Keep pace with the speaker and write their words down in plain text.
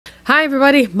Hi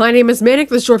everybody, my name is Manic,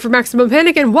 this is short for Maximum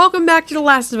Panic, and welcome back to The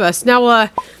Last of Us. Now,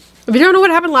 if you don't know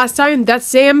what happened last time, that's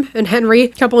Sam and Henry, a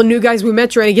couple of new guys we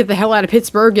met trying to get the hell out of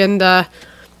Pittsburgh, and,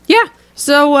 yeah.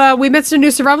 So, we met some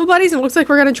new survival buddies, and it looks like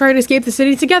we're gonna try and escape the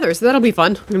city together, so that'll be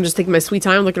fun. I'm just taking my sweet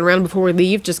time looking around before we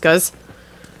leave, just cause.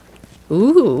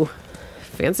 Ooh.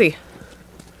 Fancy.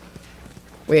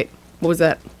 Wait, what was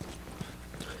that?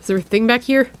 Is there a thing back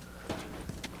here?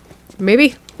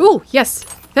 Maybe? Ooh, yes.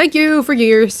 Thank you for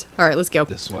years. Alright, let's go.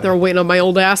 This way. They're waiting on my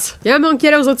old ass. Yeah, come on,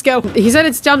 kiddos, let's go. He said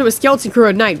it's down to a skeleton crew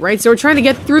at night, right? So we're trying to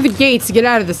get through the gates to get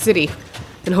out of the city.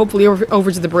 And hopefully over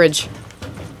to the bridge.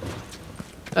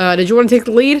 Did you want to take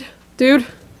the lead, dude?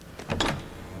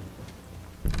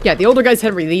 Yeah, the older guy's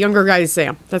Henry, the younger guy is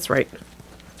Sam. That's right.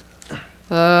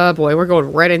 Boy, we're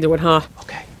going right into it, huh?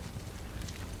 Okay.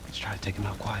 Let's try to take him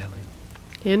out quietly.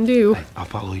 Can do. Hey, I'll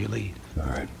follow your lead. All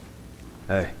right.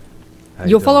 Hey.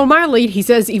 You'll follow my lead, he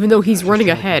says, even though he's running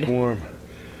ahead. Warm.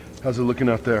 How's it looking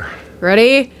out there?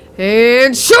 Ready?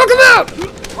 And choke him out!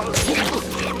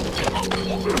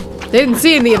 They didn't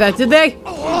see any of that, did they?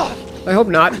 I hope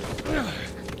not.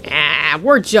 Ah,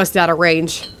 we're just out of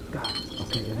range.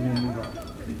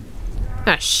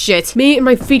 Ah, shit. Me and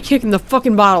my feet kicking the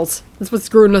fucking bottles. That's what's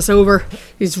screwing us over.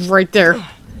 He's right there.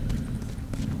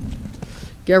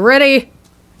 Get ready.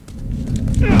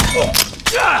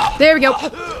 There we go.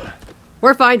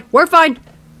 We're fine. We're fine.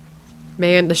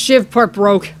 Man, the shiv part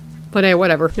broke. But hey,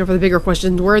 whatever. You know, for the bigger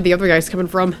question, where are the other guys coming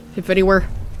from, if anywhere?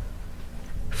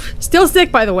 Still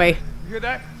sick, by the way. You hear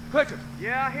that? Click it.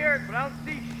 Yeah, I hear it, but I don't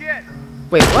see shit.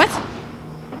 Wait, what?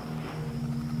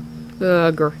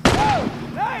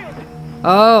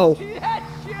 Oh. See that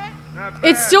shit? Not bad.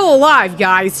 It's still alive,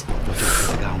 guys.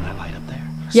 The guy on that light up there.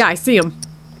 Yeah, I see him.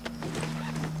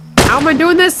 How am I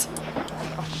doing this?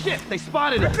 Oh shit, they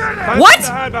spotted us. What?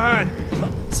 Behind.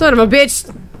 Son of a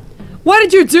bitch. What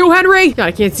did you do, Henry? God,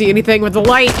 I can't see anything with the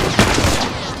light.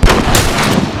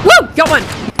 Woo! Got one.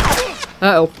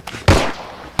 Uh-oh.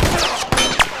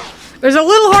 There's a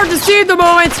little hard to see at the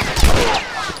moment.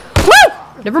 Woo!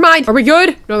 Never mind. Are we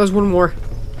good? No, there's one more.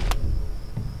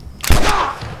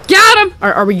 Got him!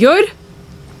 Are we good?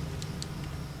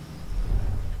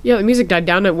 Yeah, the music died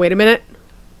down. Wait a minute.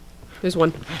 There's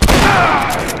one.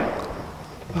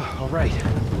 All right.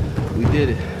 We did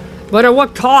it. But at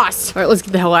what cost? All right, let's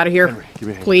get the hell out of here. Henry, give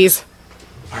me a hand. Please.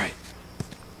 All right.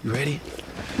 You ready?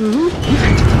 Mm-hmm.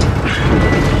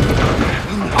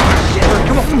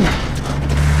 Come on.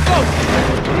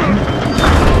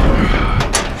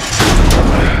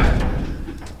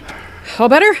 All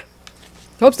better?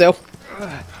 Hope so.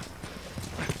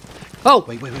 Oh.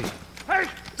 Wait. Hey,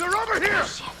 they're over here.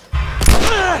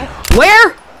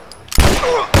 Where?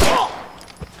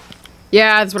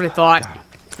 Yeah, that's what I thought.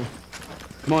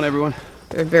 Come on, everyone.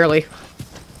 Barely.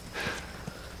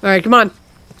 Alright, come on.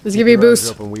 Let's give you a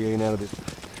boost. We ain't out of this.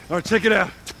 All right, check it out.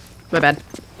 My bad.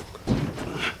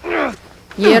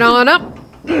 Get on up.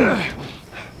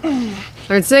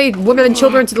 I'd say women and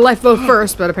children to the lifeboat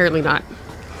first, but apparently not.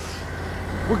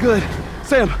 We're good.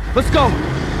 Sam, let's go. All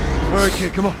right,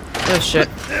 kid, come on. Oh, shit.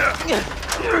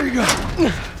 There you go.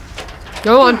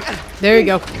 Go on. There you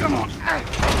go. Come on.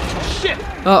 Shit.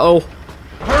 Uh-oh.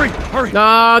 Hurry.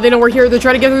 Nah, they know we're here. They're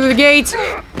trying to get through the gate.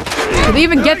 Can they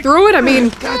even get through it? I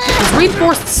mean, it's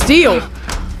reinforced steel.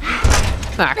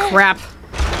 Ah, crap.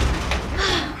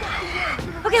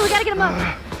 Okay, we gotta get him up.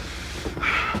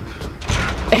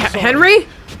 Henry?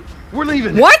 We're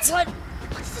leaving. What?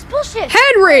 What's this bullshit?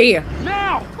 Henry!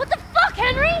 Now. What the fuck,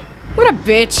 Henry? What a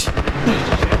bitch.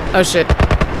 Oh, shit.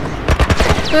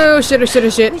 Oh, shit. We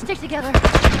stick together.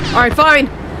 Alright, fine.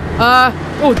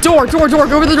 Oh, door. Go for the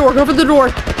door.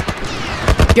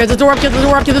 Get the door up.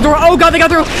 Oh, God, they got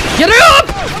through. Get it up!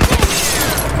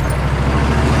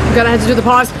 I'm gonna have to do the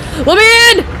pause. Let me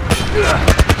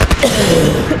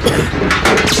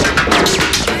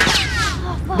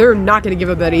in! They're not gonna give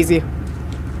up that easy.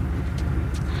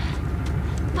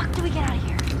 Fuck, do we get out of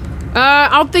here?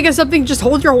 I'll think of something. Just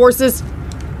hold your horses.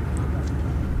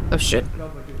 Oh, shit.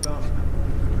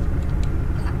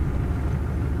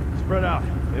 Spread out.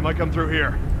 They might come through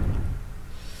here.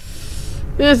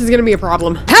 This is gonna be a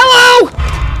problem. Hello!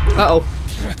 Uh-oh.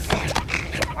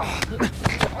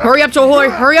 Hurry up, Joel.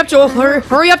 Hurry up, Joel.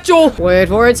 Hurry up, Joel. Wait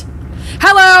for it.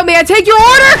 Hello, may I take your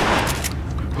order?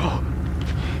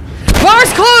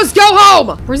 Bar's closed. Go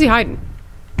home. Where's he hiding?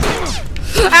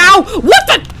 Ow! What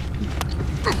the?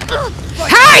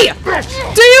 Hey!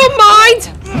 Do you mind?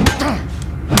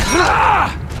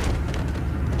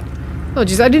 Oh,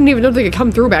 jeez, I didn't even know they could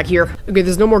come through back here. Okay,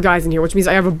 there's no more guys in here, which means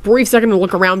I have a brief second to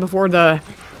look around before the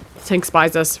tank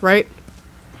spies us, right?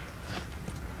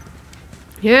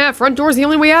 Yeah, front door's the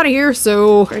only way out of here,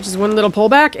 so... Alright, just one little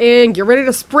pullback, and get ready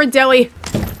to sprint, Ellie.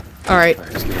 Alright.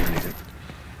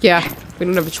 Yeah, we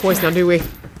don't have a choice now, do we?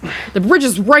 The bridge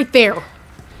is right there.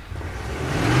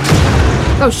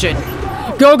 Oh, shit.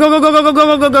 Go, go, go, go, go, go,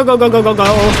 go, go, go, go, go, go, go, go.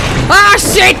 Ah,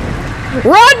 shit!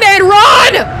 Run, man,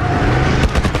 run!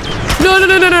 No, no,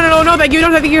 no, no, no, no, no, thank you,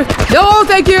 no, thank you. No,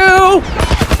 thank you!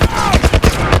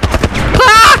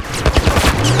 Ah!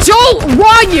 Joel,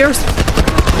 run, yours!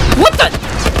 What the?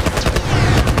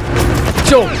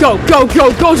 Joel, go, go,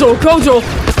 go, go, Joel, go, Joel!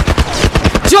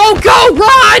 Joel, go,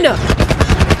 run!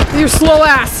 Your slow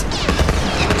ass.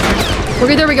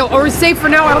 Okay, there we go. Are we safe for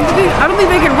now? I don't think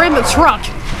they can ram the truck.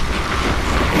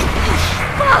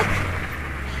 Fuck!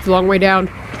 It's a long way down.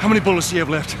 How many bullets do you have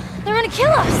left? They're gonna kill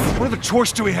us! What other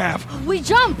choice do we have? We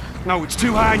jump! No, it's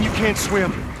too high and you can't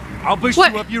swim. I'll boost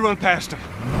What? you up, you run past them.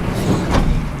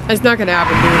 It's not gonna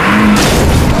happen, dude.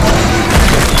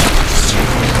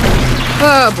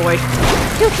 Oh, boy.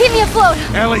 You keep me afloat!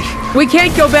 Ellie! We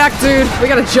can't go back, dude. We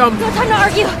gotta jump. No time to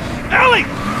argue! Ellie!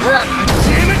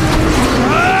 Damn it!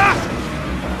 Ah!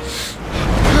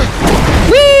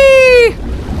 Whee!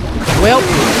 Well,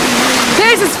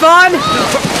 this is fun!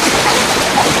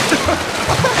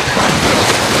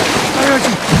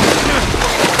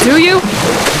 Do you?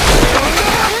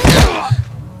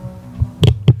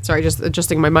 Sorry, just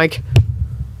adjusting my mic.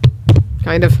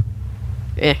 Kind of.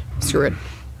 Screw it.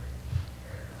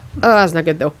 Oh, that's not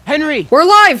good, though. Henry! We're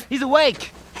alive! He's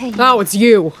awake! Hey, Oh, it's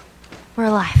you. we're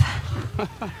alive.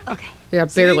 Okay. Yeah,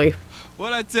 barely.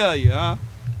 What'd I tell you, huh?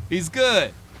 He's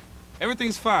good.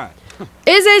 Everything's fine.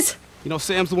 Is it? You know,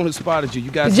 Sam's the one who spotted you. You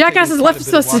The guys... jackass has left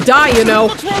us to die, you know.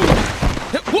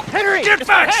 Henry! Get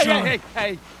back, Hey, son! hey,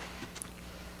 hey!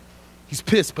 He's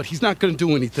pissed, but he's not gonna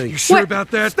do anything. You sure What?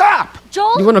 about that? Stop! You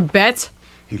Joel? wanna bet?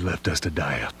 He left us to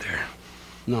die out there.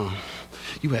 No.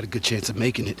 You had a good chance of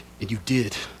making it, and you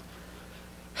did.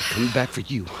 Coming back for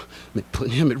you meant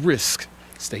putting him at risk.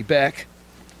 Stay back.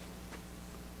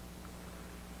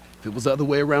 If it was the other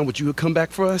way around, would you have come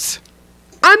back for us?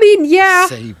 I mean, yeah.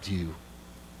 Saved you.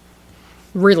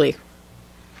 Really?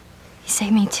 He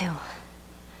saved me too.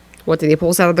 What, did he pull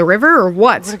us out of the river, or I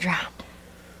what? would've drowned.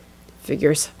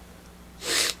 Figures.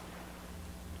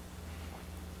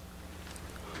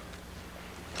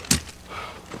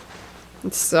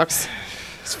 It sucks.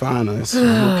 It's fine, it's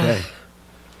okay.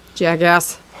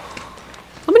 Jackass.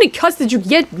 How many cuts did you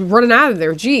get running out of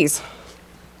there? Jeez.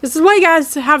 This is why you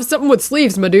guys have something with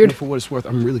sleeves, my dude. For what it's worth,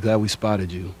 I'm really glad we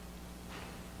spotted you.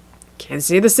 Can't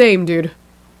say the same, dude.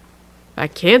 I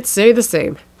can't say the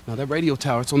same. Now, that radio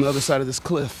tower, it's on the other side of this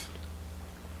cliff.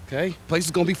 Okay? Place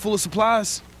is gonna be full of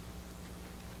supplies.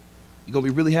 You're gonna be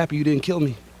really happy you didn't kill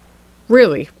me.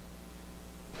 Really?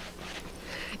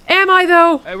 Am I,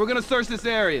 though? Hey, we're gonna search this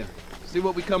area. See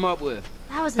what we come up with.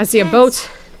 That was I see a intense.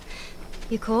 boat.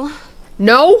 You cool?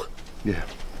 No? Yeah.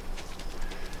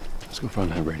 Let's go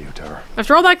find that radio tower.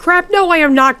 After all that crap, no, I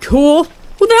am not cool.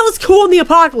 Who the hell is cool in the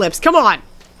apocalypse? Come on.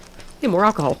 Need more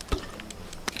alcohol.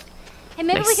 Hey,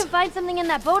 maybe we Nice. can find something in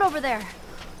that boat over there.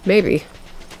 Maybe.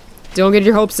 Don't get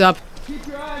your hopes up. Keep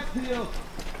your eyes peeled.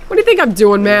 What do you think I'm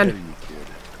doing, man?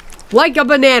 Like a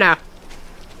banana.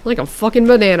 Like a fucking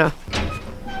banana.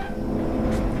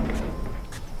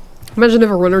 Imagine if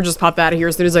a runner just popped out of here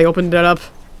as soon as I opened it up.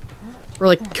 Or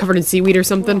like covered in seaweed or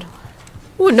something.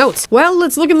 Ooh, notes. Well,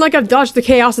 it's looking like I've dodged the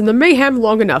chaos and the mayhem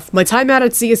long enough. My time out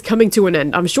at sea is coming to an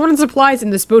end. I'm short on supplies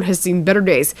and this boat has seen better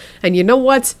days. And you know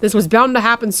what? This was bound to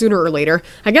happen sooner or later.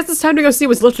 I guess it's time to go see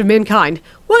what's left of mankind.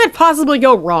 What could possibly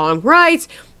go wrong, right?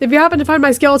 If you happen to find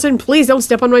my skeleton, please don't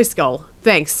step on my skull.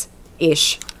 Thanks.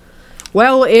 Ish.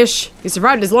 Well, ish. You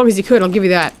survived as long as you could, I'll give you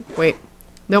that. Wait.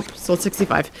 Nope, still at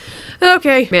 65.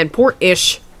 Okay. Man, poor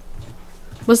Ish.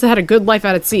 Must have had a good life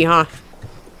out at sea, huh?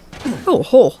 Oh, a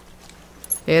hole.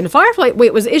 And a firefly.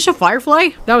 Wait, was Ish a firefly?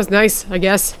 That was nice, I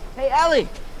guess. Hey, Ellie!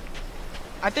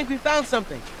 I think we found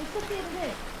something.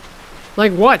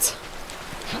 Like what?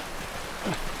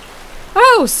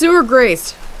 Oh, sewer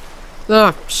grate.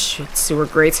 Oh, shit, sewer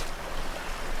grate.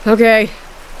 Okay.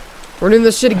 We're doing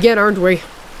this shit again, aren't we?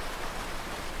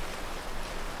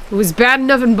 It was bad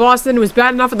enough in Boston, it was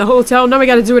bad enough in the hotel, now we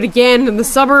gotta do it again in the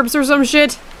suburbs or some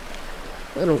shit?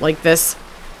 I don't like this.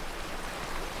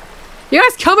 You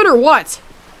guys coming or what?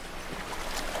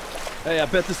 Hey, I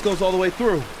bet this goes all the way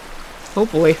through.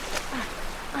 Hopefully.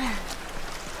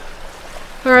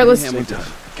 Alright,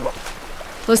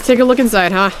 let's take a look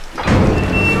inside, huh?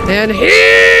 And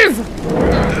heave!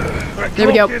 There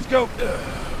we go. Let's go.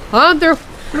 On through.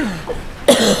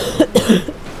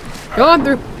 Go on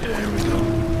through.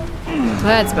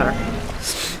 That's better.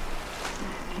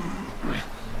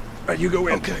 You go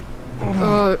in. Okay.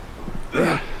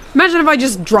 Imagine if I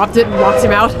just dropped it and locked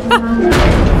him out.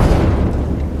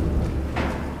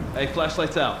 Hey,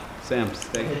 flashlight's out. Sam,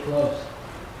 stay close.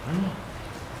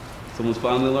 Someone's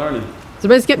finally learning.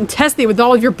 Somebody's getting testy with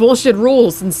all of your bullshit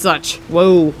rules and such.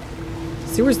 Whoa.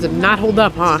 Sewers did not hold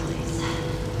up, huh?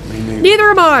 Neither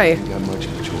am I. Got much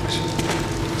of a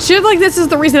choice. Shit like this is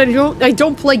the reason I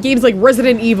don't play games like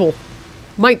Resident Evil.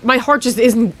 My heart just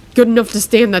isn't good enough to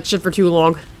stand that shit for too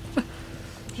long.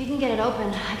 If you can get it open,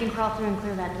 I can crawl through and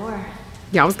clear that door.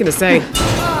 Yeah, I was gonna say.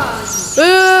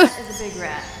 That is a big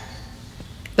rat.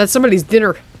 That's somebody's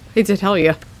dinner. Hate to tell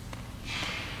you.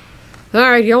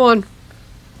 Alright, go on.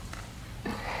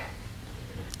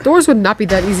 Doors would not be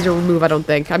that easy to remove, I don't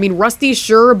think. I mean, rusty,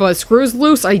 sure, but screws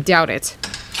loose, I doubt it.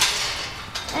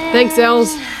 Thanks,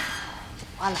 Els.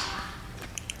 Voila.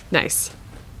 Nice.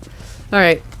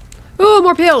 Alright. Ooh,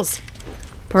 more pills!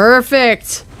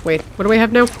 Perfect! Wait, what do we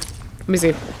have now? Let me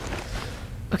see.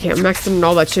 Okay, I'm maxed out on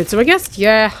all that shit, so I guess,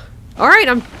 yeah. Alright,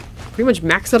 I'm pretty much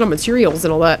maxed out on materials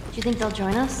and all that. Do you think they'll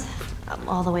join us?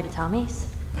 All the way to Tommy's?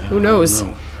 Who knows?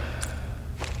 No.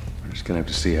 We're just gonna have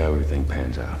to see how everything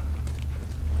pans out.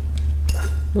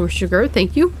 More sugar,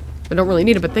 thank you. I don't really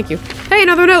need it, but thank you. Hey,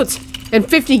 another note! And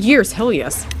 50 years, hell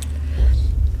yes.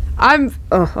 Oh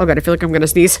god, I feel like I'm gonna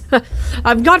sneeze.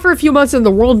 I've gone for a few months and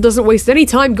the world doesn't waste any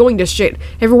time going to shit.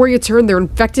 Everywhere you turn, they're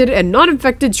infected and not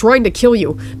infected trying to kill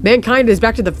you. Mankind is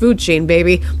back to the food chain,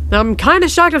 baby. I'm kinda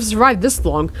shocked I've survived this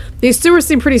long. These sewers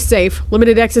seem pretty safe.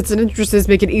 Limited exits and entrances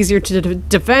make it easier to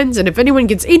defend, and if anyone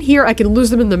gets in here, I can lose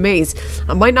them in the maze.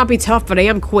 I might not be tough, but I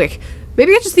am quick.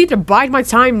 Maybe I just need to bide my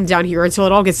time down here until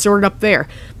it all gets sorted up there.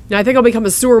 Now, I think I'll become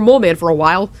a sewer mole man for a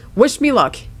while. Wish me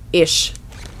luck. Ish.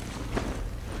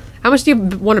 How much do you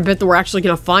want to bet that we're actually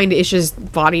going to find Ish's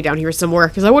body down here somewhere?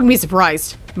 Because I wouldn't be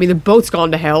surprised. I mean, the boat's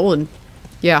gone to hell, and...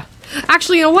 yeah.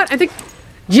 Actually, you know what? I think...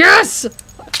 yes!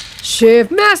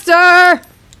 Shift Master!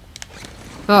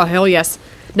 Oh, hell yes.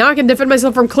 Now I can defend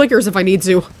myself from clickers if I need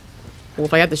to. Well,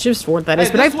 if I have the shifts for it, that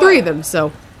is. But I have 3 of them,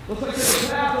 so... Looks like there's a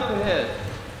path up ahead.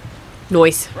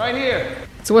 Noise. Right here.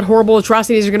 So what horrible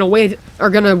atrocities are gonna wait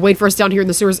for us down here in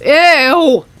the sewers?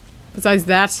 Ew! Besides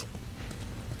that...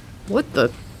 what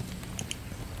the...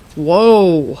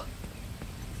 whoa.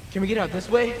 Can we get out this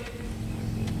way?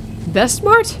 Best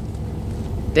smart?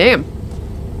 Damn.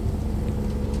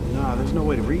 Nah, there's no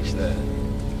way to reach that.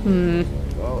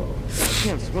 Whoa. I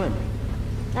can't swim.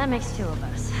 That makes 2 of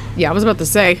us. Yeah, I was about to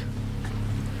say.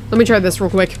 Let me try this real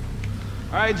quick.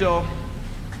 All right, Joel.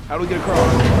 How do we get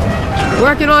across?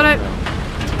 Working on it.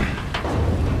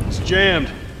 It's jammed.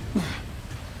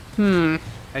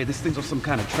 Hey, this thing's on some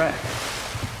kind of track.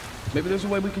 Maybe there's a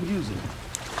way we can use it.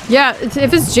 Yeah,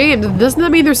 if it's jammed, doesn't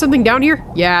that mean there's something down here?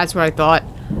 Yeah, that's what I thought.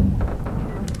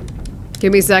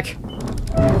 Give me a sec.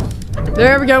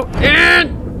 There we go.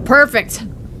 And perfect.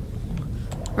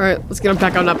 Alright, let's get them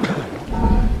back on up.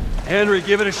 Henry,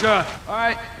 give it a shot. All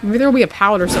right. Maybe there'll be a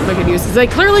pallet or something I can use, because I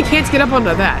clearly can't get up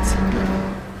onto that.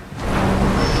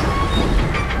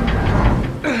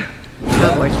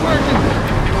 Oh boy.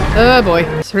 Oh boy.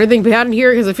 Is there anything bad in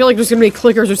here? Because I feel like there's gonna be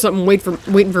clickers or something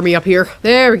waiting for me up here.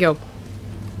 There we go.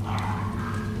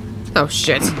 Oh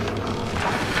shit.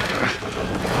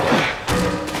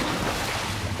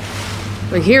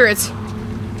 I hear it.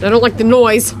 I don't like the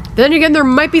noise. Then again, there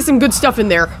might be some good stuff in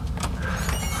there.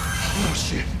 Oh,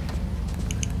 shit.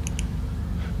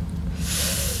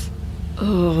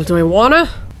 Oh, do I wanna?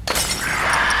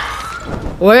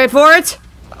 Wait for it.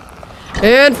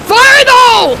 And fire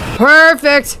though!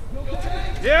 Perfect.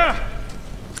 Yeah.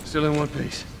 Still in one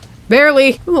piece.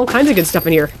 Barely. Ooh, all kinds of good stuff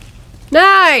in here.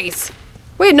 Nice!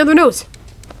 Wait, another note.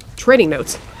 Trading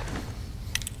notes.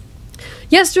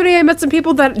 Yesterday I met some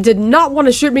people that did not want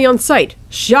to shoot me on sight.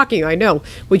 Shocking, I know.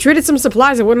 We traded some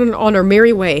supplies and went on our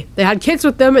merry way. They had kids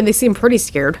with them and they seemed pretty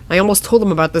scared. I almost told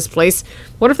them about this place.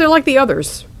 What if they're like the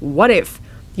others? What if?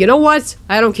 You know what?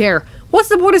 I don't care. What's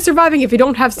the point of surviving if you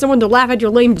don't have someone to laugh at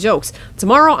your lame jokes?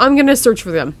 Tomorrow I'm gonna search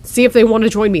for them. See if they want to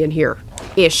join me in here.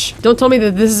 Ish. Don't tell me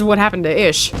that this is what happened to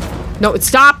Ish. No,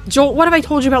 stop! Joel, what have I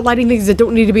told you about lighting things that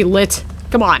don't need to be lit?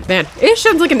 Come on, man. Ish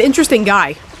sounds like an interesting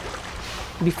guy.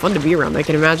 It'd be fun to be around, I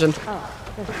can imagine.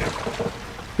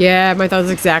 Yeah, my thoughts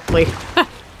exactly.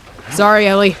 Sorry,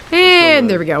 Ellie. And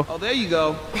there we go. Oh, there you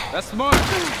go. That's smart.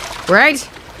 Right?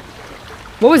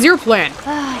 What was your plan?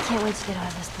 I can't wait to get out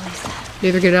of this place.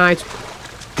 Neither can I.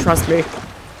 Trust me.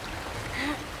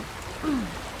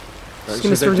 Just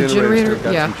gonna start the generator?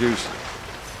 Yeah.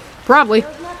 Probably.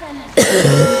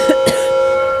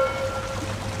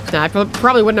 Nah, I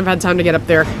probably wouldn't have had time to get up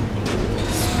there.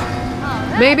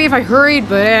 Maybe if I hurried,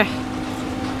 but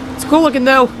it's cool looking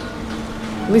though.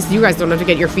 At least you guys don't have to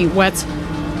get your feet wet.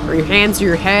 Or your hands or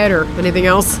your head or anything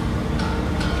else.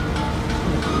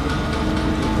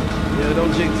 Yeah,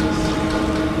 don't jinx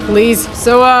us. Please.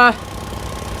 So,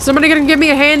 somebody gonna give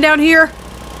me a hand down here?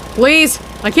 Please.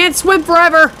 I can't swim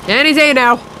forever. Any day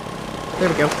now. There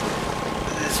we go.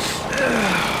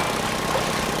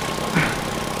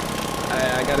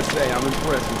 I gotta say, I'm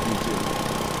impressed with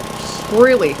you two.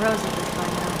 Really? Rose at this by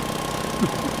now.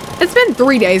 It's been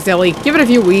 3 days, Ellie. Give it a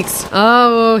few weeks.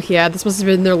 Oh, yeah, this must have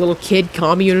been their little kid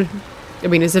commune. I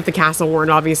mean, as if the castle weren't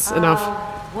obvious enough.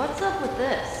 What's up with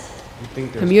this? You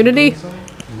think there's Community? people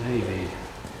inside? Maybe.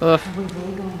 Ugh. Are we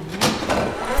really going to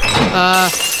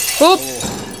Oop!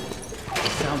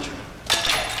 Soundtrack.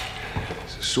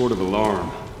 It's a sort of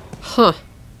alarm. Huh.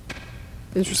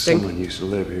 Interesting. Someone used to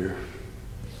live here.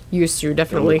 Used to, Don't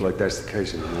definitely. look like that's the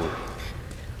case anymore.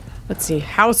 Let's see.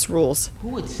 House rules. Who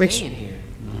would stay Which- in here?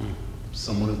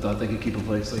 Someone who thought they could keep a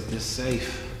place like this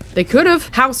safe. They could have.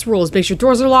 House rules. Make sure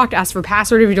doors are locked. Ask for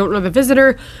password if you don't know the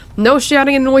visitor. No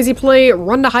shouting and noisy play.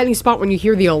 Run to hiding spot when you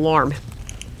hear the alarm.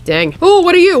 Dang. Oh,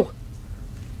 what are you?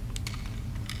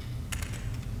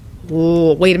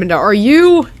 Oh, wait a minute. Are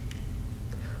you?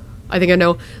 I think I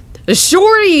know.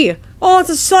 Shorty! Oh, it's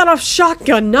a sawed-off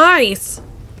shotgun. Nice.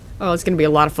 Oh, it's gonna be a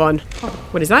lot of fun.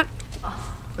 What is that?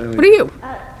 What are you?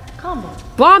 Calm down.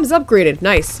 Bombs upgraded.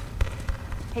 Nice.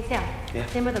 Hey, Sam. Yeah?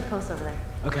 Same with the post over there.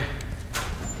 Okay.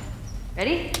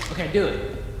 Ready? Okay, do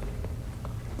it.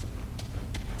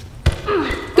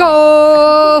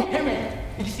 Go!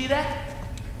 Did you see that?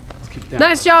 Let's keep down.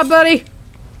 Nice job, buddy.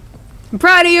 I'm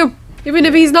proud of you, even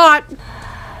if he's not.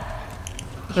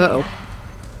 Uh-oh.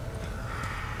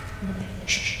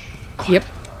 Yep.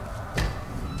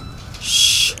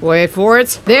 Shh. Wait for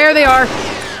it. There they are.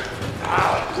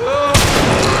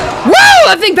 Woo!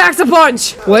 That thing packs a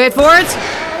punch. Wait for it.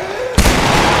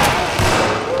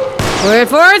 Wait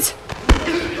for it.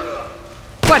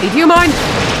 Buddy, do you mind?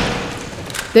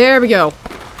 There we go.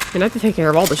 And I have to take care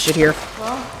of all this shit here.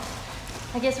 Well,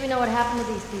 I guess we know what happened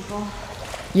to these people.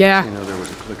 Yeah. You know, there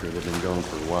was a clicker that had been going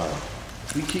for a while.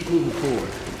 We keep moving forward.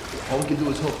 All we can do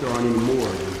is hope there aren't any more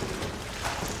of them.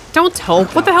 Don't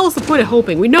hope. What the hell is the point of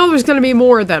hoping? We know there's gonna be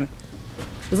more of them.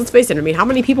 'Cause let's face it, I mean, how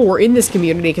many people were in this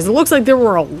community? Because it looks like there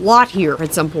were a lot here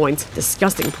at some point.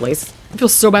 Disgusting place. I feel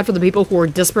so bad for the people who are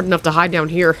desperate enough to hide down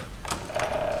here.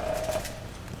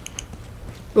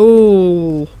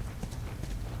 Ooh.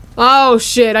 Oh,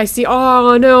 shit, I see.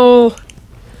 Oh, no.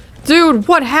 Dude,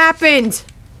 what happened?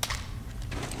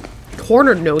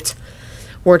 Cornered note.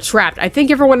 We're trapped. I think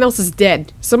everyone else is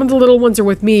dead. Some of the little ones are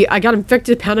with me. I got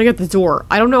infected pounding at the door.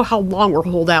 I don't know how long we'll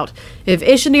hold out. If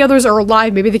Ish and the others are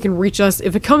alive, maybe they can reach us.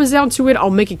 If it comes down to it,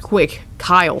 I'll make it quick.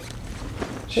 Kyle.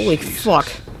 Holy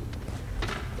fuck.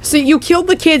 So you killed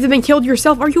the kids and then killed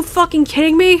yourself? Are you fucking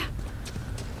kidding me?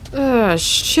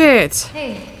 Shit.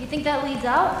 Hey, you think that leads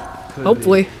out?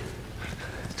 Hopefully.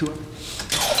 To it.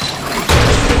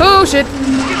 Oh, shit.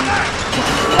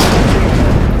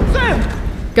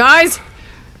 Guys?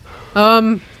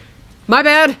 My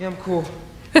bad. Yeah, I'm cool.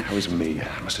 That was me.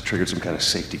 I must have triggered some kind of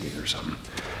safety gate or something.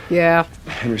 Yeah,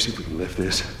 Henry, see if we can lift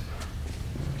this.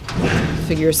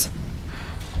 figures.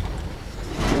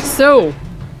 So,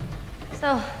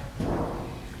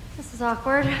 This is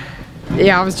awkward.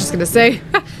 yeah, I was just gonna say.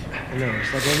 I know,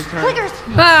 it's like every time. Clickers!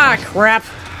 Ah, crap.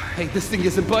 Hey, this thing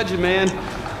isn't budging, man.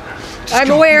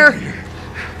 I'm aware.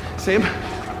 Sam,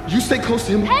 you stay close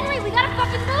to him. Henry, we gotta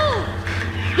fucking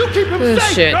move! You keep him Oh,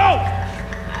 safe. shit. Go!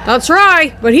 I'll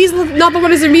try, but he's not the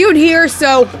one who's immune here,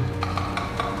 so...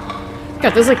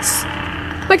 God, there's like...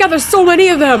 My God, there's so many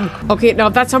of them! Okay, now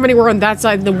if that's how many were on that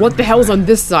side, then what the hell's on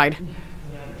this side?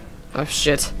 Oh,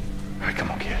 shit. All right, come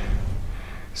on, kid.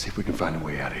 See if we can find a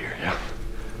way out of here, yeah?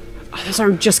 Oh, those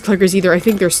aren't just clickers either, I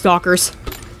think they're stalkers.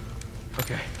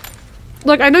 Okay.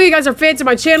 Look, I know you guys are fans of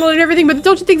my channel and everything, but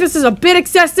don't you think this is a bit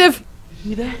excessive?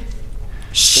 See that?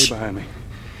 Shh! Stay behind me.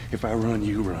 If I run,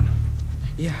 you run.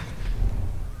 Yeah.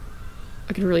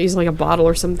 I could really use like a bottle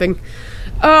or something.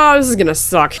 Oh, this is gonna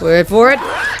suck. Wait for it.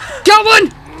 Got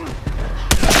one!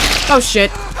 Oh, shit.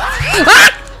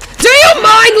 Ah! Do you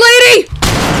mind, lady?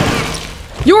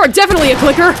 You are definitely a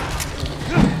clicker.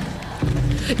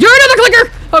 You're another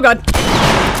clicker! Oh, God.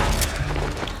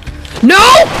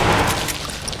 No!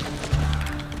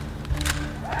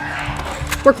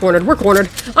 We're cornered, we're cornered.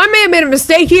 I may have made a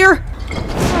mistake here.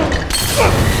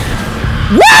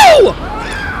 Woo!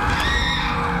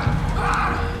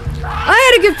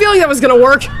 I had a good feeling that was gonna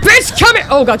work. Bitch, come here!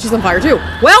 Oh, God, she's on fire, too.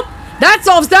 Well, that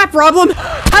solves that problem.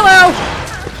 Hello!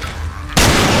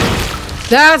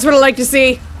 That's what I like to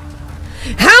see.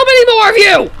 How many more of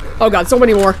you? Oh, God, so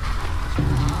many more.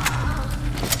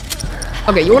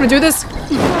 Okay, you want to do this?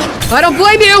 I don't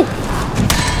blame you!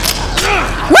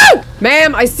 Woo!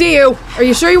 Ma'am, I see you. Are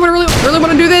you sure you really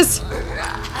want to do this?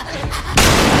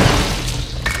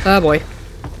 Oh boy.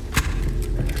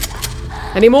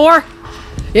 Any more?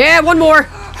 Yeah, one more.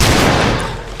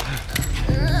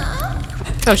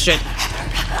 Oh shit.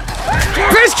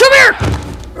 Bitch, come here!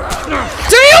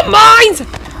 Do you mind?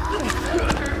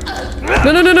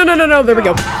 No, there we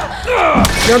go.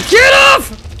 Now get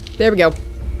off! There we go.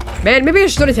 Man, maybe I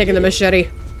should have taken the machete.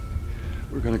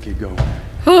 We're gonna keep going.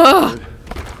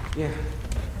 Yeah.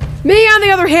 Me, on the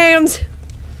other hand,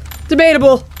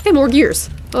 debatable. Hey, more gears.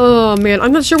 Oh man,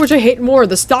 I'm not sure which I hate more,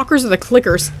 the stalkers or the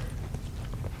clickers.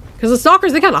 Because the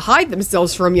stalkers, they kind of hide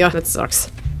themselves from you. That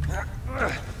sucks.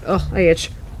 Oh, I itch.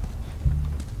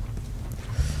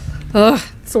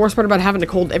 It's the worst part about having a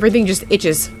cold. Everything just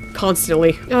itches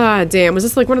constantly. Ah, damn. Was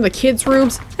this like one of the kids'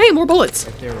 rooms? Hey, more bullets.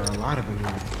 There were a lot of them.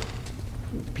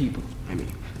 People. I mean,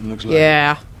 It looks like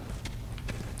Yeah.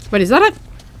 Wait, is that it?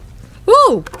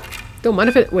 Ooh! Don't mind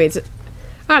if it. Wait, is it?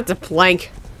 Ah, it's a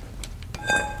plank.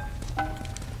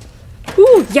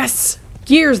 Ooh, yes!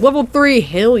 Gears, level 3.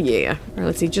 Hell yeah. Alright,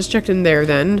 let's see. Just checked in there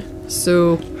then.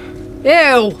 So.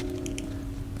 Ew!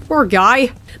 Poor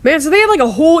guy. Man, so they had like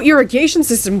a whole irrigation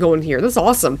system going here. That's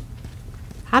awesome.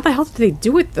 How the hell did they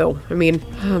do it though? I mean,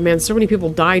 oh man, so many people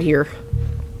died here.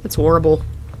 That's horrible.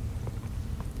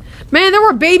 Man, there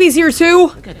were babies here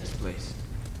too! look at this place.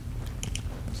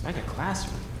 It's like a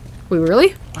classroom. Wait,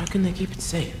 really? Why couldn't they keep it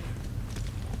safe?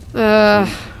 I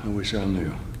wish I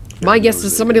knew. My guess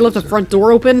is somebody left the front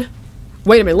door open.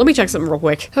 Wait a minute, let me check something real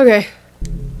quick. Okay.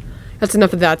 That's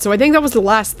enough of that. So I think that was the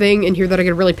last thing in here that I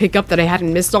could really pick up that I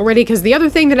hadn't missed already, because the other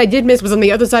thing that I did miss was on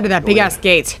the other side of that big-ass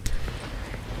gate.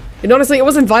 And honestly, it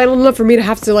wasn't vital enough for me to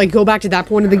have to, like, go back to that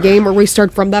point of the game or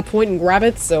restart from that point and grab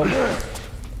it, so...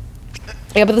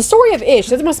 Yeah, but the story of Ish,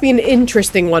 that must be an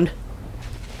interesting one.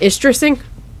 Interesting?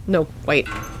 No, wait.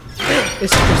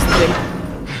 Interesting.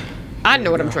 I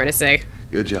know what I'm trying to say.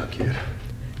 Good job, kid.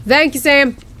 Thank you,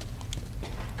 Sam.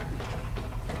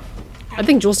 I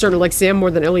think Joel's starting to like Sam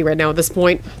more than Ellie right now at this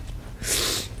point.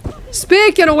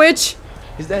 Speaking of which...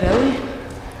 Is that Ellie?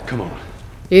 Come on.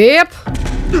 Yep.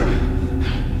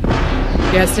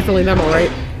 Yeah, it's definitely them,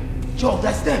 alright. Joel,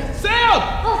 that's them. Sam!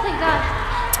 Oh, thank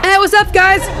God. Hey, what's up,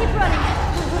 guys? Keep running.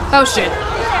 Oh, shit.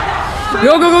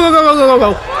 Go, go, go, go, go, go, go,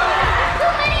 go. Too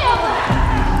many of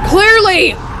them.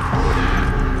 Clearly!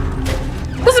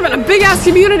 This has been a big-ass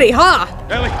community, huh?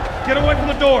 Ellie, get away from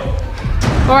the door.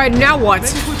 Alright, now what?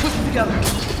 Maybe if we put them together.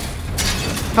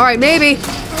 Alright, maybe.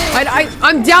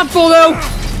 I'm doubtful, though.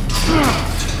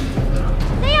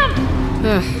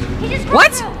 Sam! He just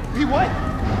What? broke through. He what?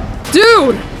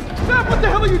 Dude! Sam, what the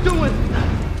hell are you doing?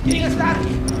 Getting us out of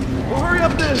here. Well, hurry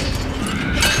up then.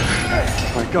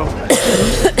 All right, go.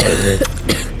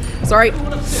 Sorry.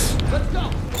 Let's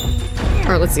go.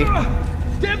 Alright, let's see.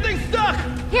 Damn thing's stuck.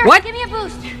 Here, What? give me a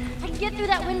boost. I can get through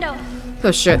that window.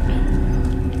 Oh, shit.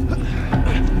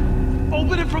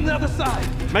 Open it from the other side.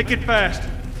 Make it fast.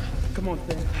 Come on,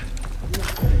 Sam.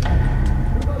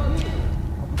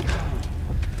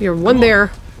 Here, one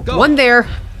there. One there.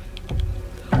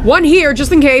 One here,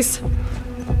 just in case.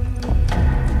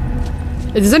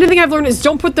 If there's anything I've learned is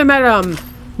don't put them at,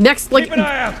 next, like... Keep an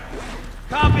eye out.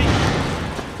 Copy.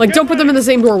 Like, don't put them in the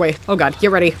same doorway. Oh god,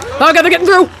 get ready. Oh god, they're getting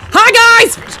through! Hi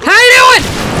guys! How you doing?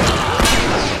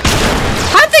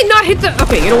 How did they not hit the...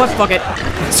 Okay, you know what? Fuck it.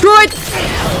 Screw it!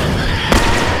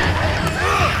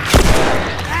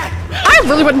 I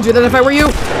really wouldn't do that if I were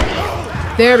you.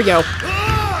 There we go.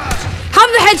 How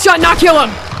did the headshot not kill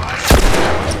him?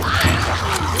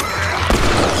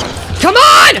 Come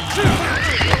on!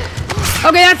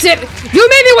 Okay, that's it. You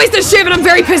made me waste a shiv and I'm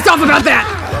very pissed off about that.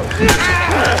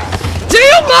 Do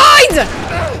you mind?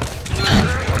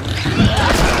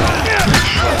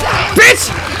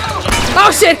 Bitch! Oh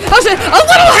shit! Oh shit! A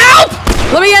little help!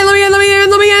 Let me in! Let me in! Let me in!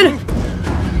 Let me in!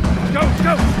 Go,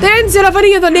 go. They didn't set up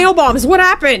any of the nail bombs. What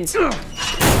happened?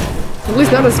 At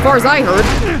least not as far as I heard.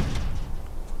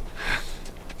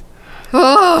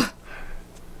 Ugh.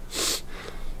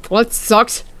 Well, that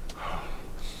sucks.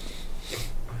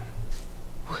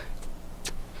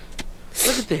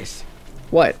 Look at this.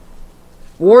 What?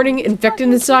 Warning, infected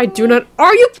inside. Do not.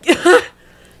 Are you?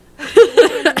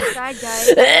 Inside,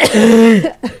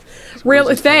 guys.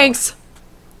 Really? Thanks.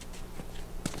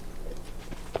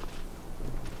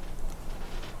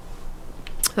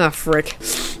 Ah, frick.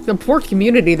 The poor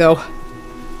community, though.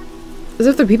 As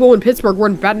if the people in Pittsburgh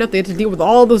weren't bad enough, they had to deal with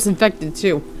all those infected,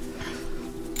 too.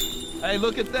 Hey,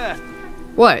 look at that.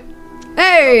 What?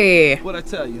 Hey! What'd I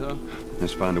tell you, huh?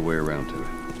 Let's find a way around to it.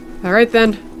 Alright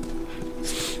then.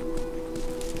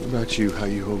 about you? How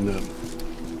you holding up?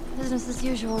 Business as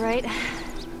usual, right?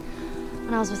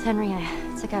 When I was with Henry,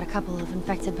 I took out a couple of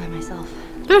infected by myself.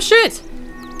 Oh shit!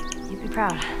 You'd be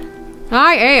proud.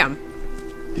 I am.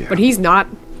 Yeah. But he's not.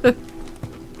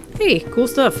 Hey, cool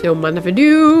stuff. Don't mind if I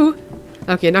do.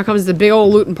 Okay, now comes the big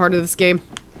old looting part of this game.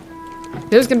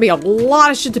 There's gonna be a lot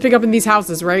of shit to pick up in these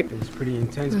houses, right? It was pretty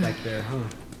intense back there, huh?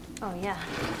 Oh, yeah.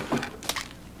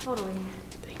 Totally.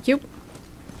 Thank you.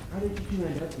 How did you two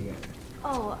end up together?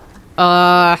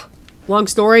 Oh, Long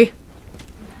story.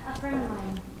 a friend of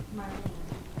mine, Marlene.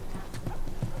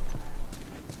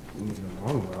 You're moving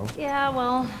along well. Yeah,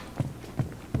 well,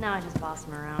 now I just boss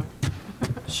him around.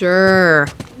 Sure.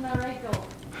 Isn't that right, Joel?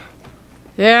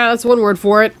 Yeah, that's one word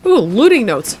for it. Ooh, looting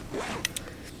notes.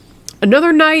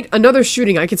 Another night, another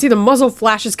shooting. I could see the muzzle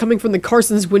flashes coming from the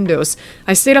Carsons' windows.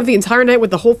 I stayed up the entire night with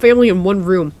the whole family in one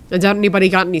room. I doubt anybody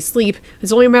got any sleep.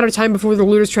 It's only a matter of time before the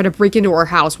looters try to break into our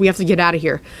house. We have to get out of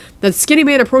here. That skinny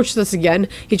man approached us again.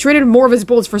 He traded more of his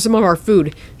bullets for some of our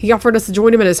food. He offered us to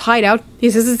join him in his hideout. He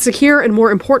says it's secure and,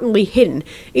 more importantly, hidden.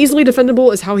 Easily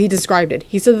defendable is how he described it.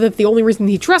 He said that the only reason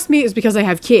he trusts me is because I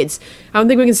have kids. I don't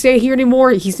think we can stay here anymore.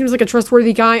 He seems like a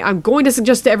trustworthy guy. I'm going to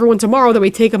suggest to everyone tomorrow that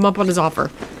we take him up on his offer.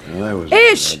 Well, that was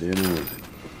Ish! a good idea, was it?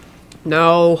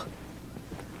 No.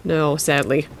 No,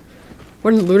 sadly.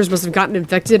 One of the looters must have gotten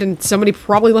infected and somebody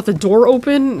probably left the door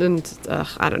open and,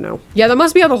 I don't know. Yeah, that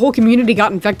must be how the whole community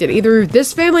got infected. Either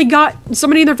this family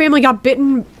somebody in their family got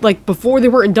bitten, like, before they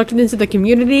were inducted into the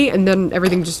community, and then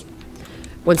everything just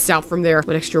went south from there.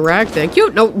 One extra rag, thank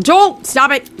you. No, Joel,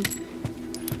 stop it!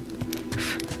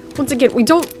 Once again, we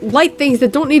don't light things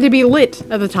that don't need to be lit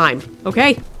at the time,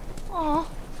 okay? Aw,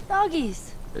 doggies.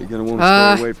 You're gonna want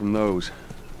to stay away from those.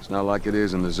 It's not like it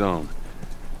is in the zone.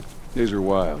 These are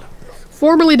wild.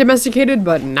 Formerly domesticated,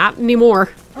 but not anymore.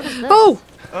 What is this? Oh!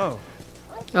 Oh,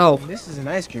 Oh. this is an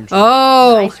ice cream truck.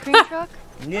 Oh! Ice cream truck?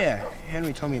 Yeah,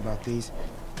 Henry told me about these.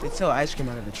 They sell ice cream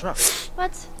out of the truck.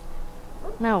 What?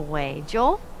 No way.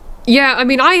 Joel? Yeah, I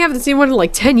mean, I haven't seen one in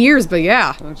like 10 years, but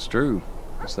yeah. That's true.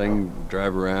 This thing would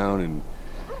drive around and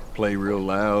play real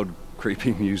loud,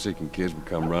 creepy music, and kids would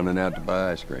come running out to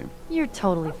buy ice cream. You're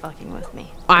totally fucking with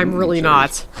me. I'm really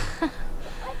not.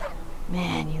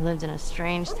 Man, you lived in a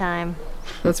strange time.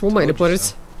 That's one way to put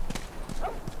it.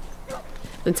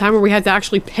 The time where we had to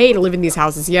actually pay to live in these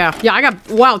houses, yeah. Yeah, I got,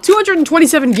 wow,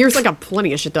 227 gears. I got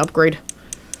plenty of shit to upgrade.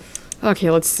 Okay,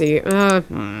 let's see. What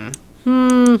can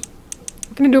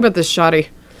I do about this shoddy?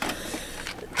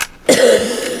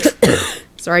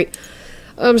 Sorry.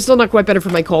 I'm still not quite better for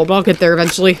my cold, but I'll get there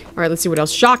eventually. Alright, let's see what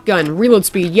else. Shotgun. Reload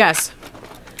speed, yes.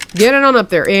 Get it on up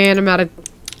there. And I'm out of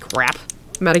crap.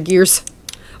 I'm out of gears.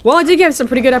 Well, I did get some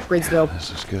pretty good upgrades, though.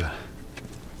 This is good.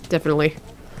 Definitely.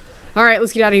 Alright,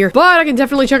 let's get out of here. But I can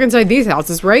definitely check inside these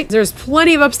houses, right? There's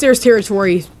plenty of upstairs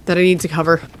territory that I need to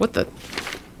cover. What the?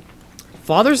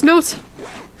 Father's note?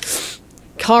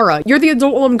 Kara, you're the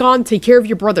adult while I'm gone. Take care of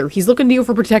your brother. He's looking to you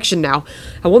for protection now.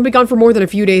 I won't be gone for more than a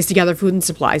few days to gather food and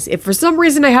supplies. If for some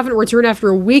reason I haven't returned after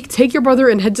a week, take your brother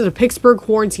and head to the Pittsburgh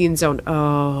quarantine zone.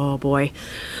 Oh, boy.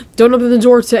 Don't open the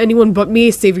door to anyone but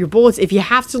me. Save your bullets. If you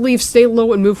have to leave, stay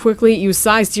low and move quickly. Use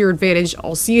size to your advantage.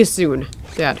 I'll see you soon.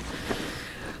 Dad.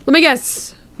 Let me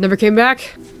guess. Never came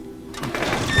back?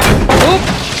 Oh!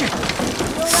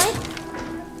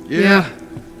 Yeah.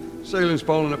 Sailing's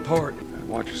falling apart.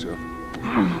 Watch yourself.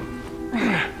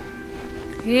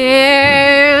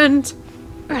 And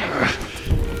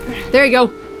there you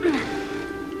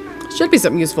go. Should be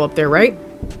something useful up there, right?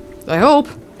 I hope.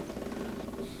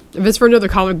 If it's for another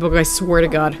comic book, I swear to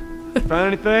God. Found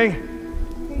anything?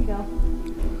 Here you go.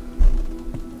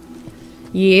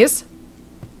 Yes.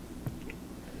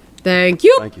 Thank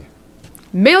you. Thank you.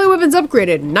 Melee weapons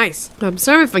upgraded. Nice. I'm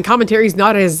sorry if my commentary's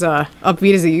not as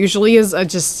upbeat as it usually is. I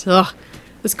just,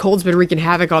 this cold's been wreaking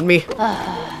havoc on me.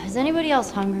 Is anybody else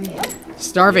hungry?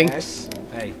 Starving. Yes.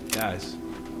 Hey, guys.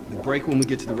 The break when we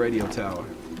get to the radio tower.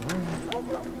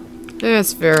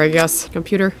 That's fair, I guess.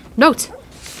 Computer. Note.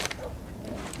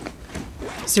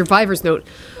 Survivor's note.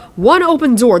 One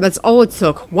open door, that's all it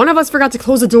took. One of us forgot to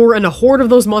close the door and a horde of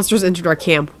those monsters entered our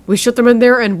camp. We shut them in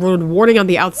there and wrote warning on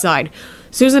the outside.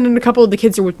 Susan and a couple of the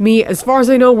kids are with me. As far as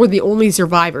I know, we're the only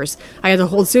survivors. I had to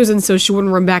hold Susan so she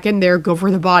wouldn't run back in there, go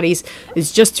for the bodies.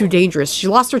 It's just too dangerous. She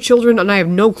lost her children and I have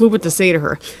no clue what to say to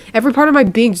her. Every part of my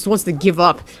being just wants to give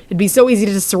up. It'd be so easy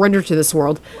to just surrender to this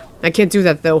world. I can't do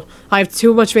that though. I have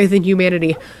too much faith in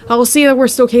humanity. I will see that we're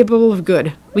still capable of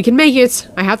good. We can make it.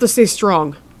 I have to stay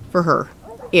strong. For her.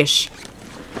 Ish.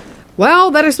 Well,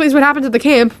 that explains what happened at the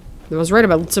camp. I was right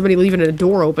about somebody leaving a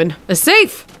door open. A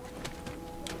safe!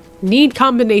 Need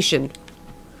combination.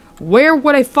 Where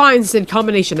would I find said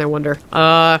combination, I wonder?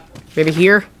 Maybe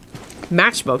here?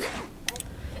 Matchbook.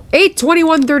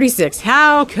 8/21/36.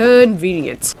 How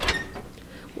convenient.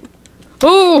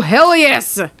 Oh, hell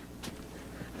yes!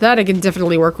 That I can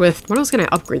definitely work with. What else can I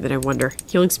upgrade that I wonder?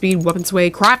 Healing speed, weapon sway,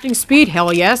 crafting speed,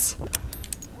 hell yes.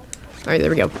 Alright,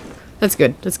 there we go. That's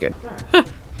good, that's good. Huh.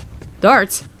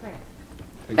 Darts.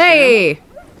 Hey!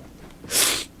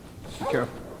 Be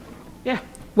careful. Yeah.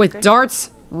 With okay. darts?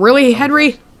 Really,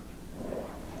 Henry?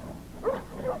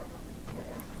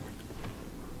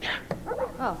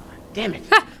 Oh, Damn it.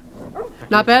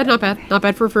 Not bad, not bad. Not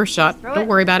bad for a first shot. Throw Don't it.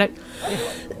 worry about it.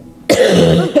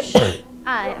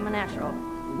 I am a natural.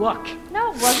 Luck.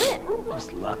 No, it wasn't.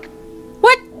 Just luck.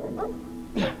 What?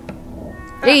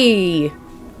 Hey!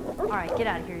 Alright, get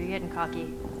out of here. You're getting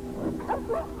cocky.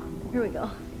 Here we go.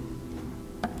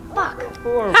 Fuck.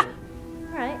 Horrible.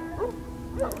 Alright.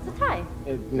 It's a tie.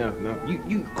 No.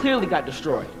 You clearly got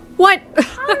destroyed. What?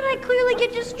 How did I clearly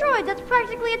get destroyed? That's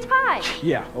practically a tie.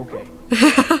 Yeah, okay.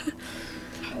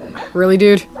 Really,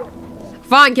 dude?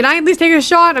 Fine, can I at least take a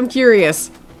shot? I'm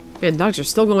curious. Man, dogs are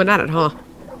still going at it, huh?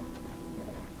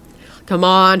 Come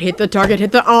on, hit the target,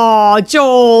 hit the— Aw,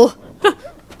 Joel!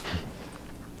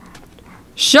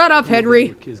 Shut up,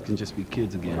 Henry! Kids can just be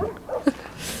kids again.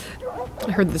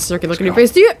 I heard the circuit look in your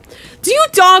face. Do you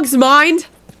dogs mind?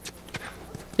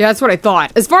 Yeah, that's what I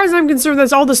thought. As far as I'm concerned,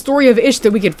 that's all the story of Ish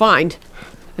that we could find.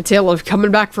 A tale of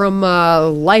coming back from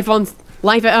life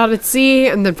out at sea,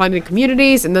 and then finding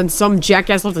communities, and then some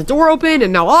jackass left the door open,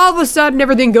 and now all of a sudden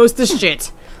everything goes to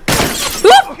shit.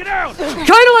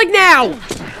 Kinda like now!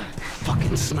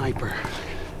 Fucking sniper.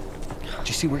 Did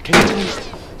you see where it came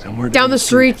from? Somewhere Down the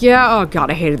street, yeah. Oh god,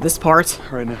 I hated this part.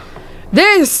 Right now.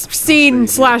 This scene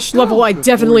slash level I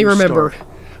definitely remember.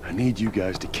 I need you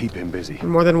guys to keep him busy. For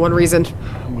more than one reason.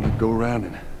 I'm gonna go around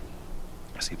and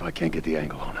see if I can't get the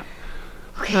angle on him.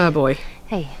 Oh boy.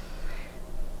 Hey,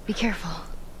 be careful.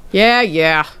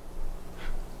 Yeah.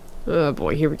 Oh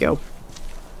boy, here we go.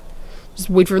 Just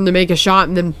wait for him to make a shot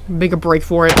and then make a break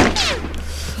for it.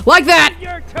 Like that!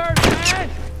 Your turn, man!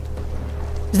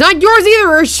 It's not yours either,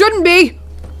 or it shouldn't be!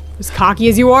 As cocky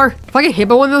as you are. If I get hit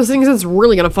by one of those things, it's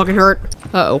really gonna fucking hurt.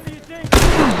 Uh-oh.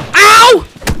 Ow!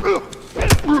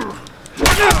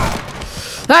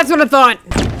 That's what I thought.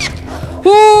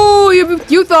 Ooh,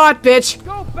 you thought, bitch.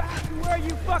 Go back to where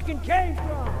you fucking came from!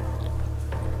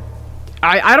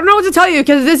 I don't know what to tell you,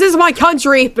 because this is my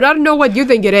country, but I don't know what you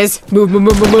think it is. Move.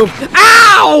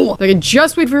 Ow! I can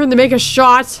just wait for him to make a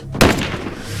shot.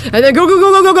 And then go.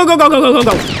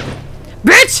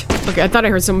 Bitch! Okay, I thought I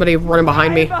heard somebody running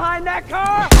behind me. Behind that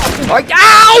car! Like,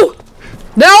 ow!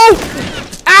 No!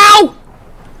 Ow!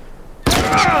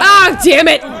 Ah, damn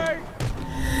it!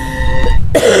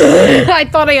 I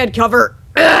thought I had cover.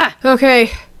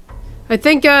 Okay. I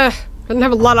think, I don't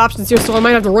have a lot of options here, so I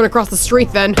might have to run across the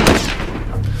street then.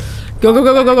 Go. Woo!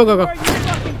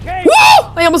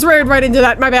 I almost ran right into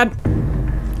that, my bad.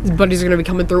 These buddies are gonna be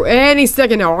coming through any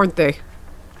second now, aren't they?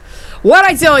 What'd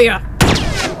I tell ya?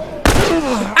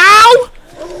 Ow!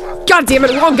 God damn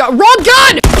it, wrong gun!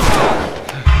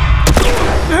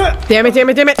 Damn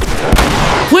it.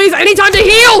 Please, I need time to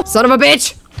heal! Son of a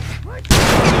bitch!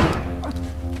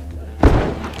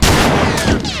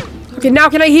 Okay, now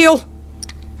can I heal?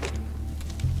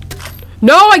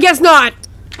 No, I guess not!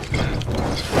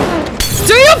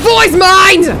 Do you boys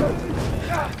mind?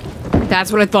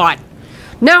 That's what I thought.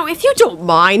 Now, if you don't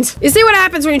mind, you see what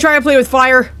happens when you try to play with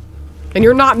fire? And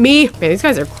you're not me? Man, these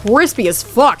guys are crispy as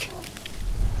fuck.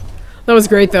 That was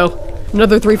great, though.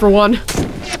 Another 3 for 1.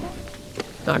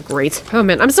 Not great. Oh,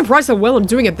 man, I'm surprised how well I'm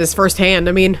doing at this firsthand.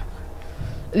 I mean,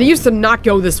 it used to not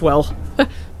go this well. At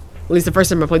least the first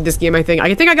time I played this game, I think.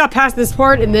 I think I got past this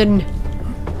part, and then...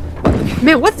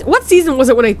 Man, what season was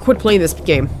it when I quit playing this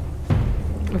game?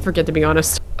 I forget, to be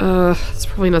honest. It's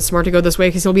probably not smart to go this way,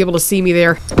 because he'll be able to see me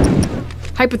there.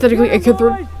 Hypothetically, I could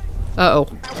throw... Uh-oh.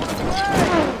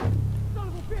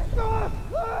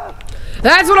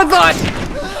 That's what I thought!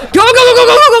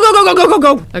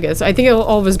 Go! Okay, so I think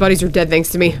all of his buddies are dead thanks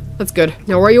to me. That's good.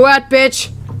 Now, where you at,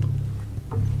 bitch?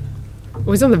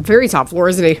 Oh, he's on the very top floor,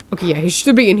 isn't he? Okay, yeah, he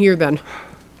should be in here then.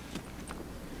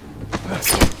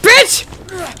 Bitch!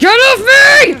 Get off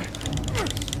me!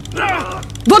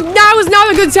 Look, now is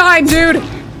not a good time, dude!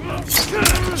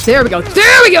 There we go.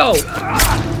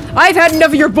 I've had enough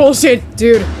of your bullshit,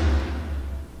 dude.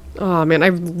 Oh, man, I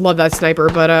love that sniper,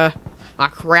 but, ah,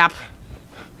 crap.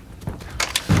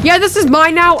 Yeah, this is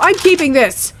mine now. I'm keeping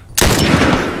this.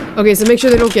 Okay, so make sure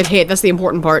they don't get hit. That's the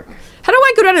important part. How do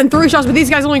I go down in 3 shots, but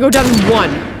these guys only go down in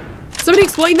 1? Somebody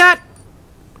explain that?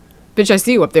 Bitch, I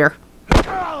see you up there.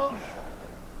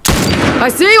 I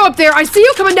see you up there. I see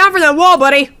you coming down from that wall,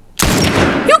 buddy.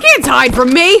 You can't hide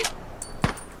from me.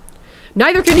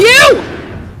 Neither can you.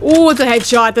 Oh, it's a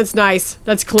headshot. That's nice.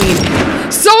 That's clean.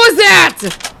 So is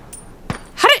that.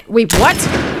 Wait, what?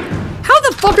 How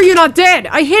the fuck are you not dead?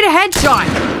 I hit a headshot.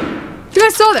 You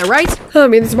guys saw that, right? I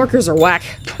mean, these markers are whack.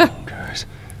 Guys.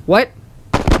 What?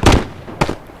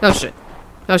 Oh shit.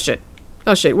 Oh shit.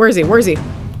 Oh shit. Where is he? Where is he?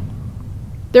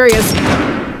 There he is.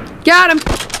 Got him.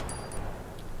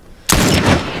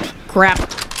 Crap.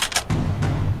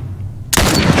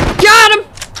 Got him.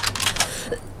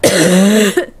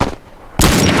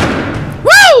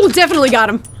 Woo! Definitely got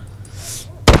him.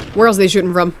 Where else are they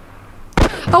shooting from?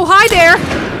 Oh, hi there.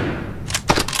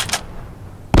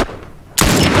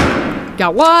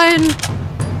 Got one.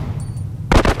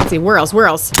 Let's see, where else? Where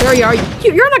else? There you are.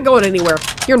 You're not going anywhere.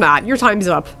 You're not. Your time's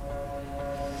up.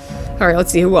 Alright,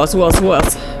 let's see. Who else? Who else? Who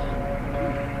else?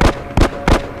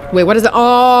 Wait, what is it?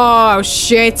 Oh,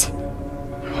 shit.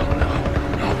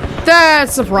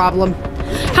 That's the problem.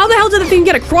 How the hell did the thing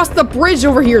get across the bridge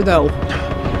over here, though?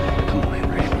 Come on,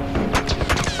 Henry.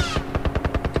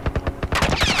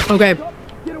 Okay.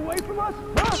 Get away from us!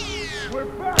 We're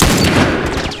back!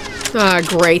 Ah,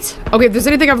 great. Okay, if there's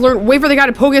anything I've learned, wait for the guy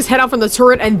to poke his head out from the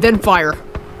turret and then fire.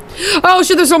 Oh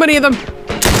shit, there's so many of them.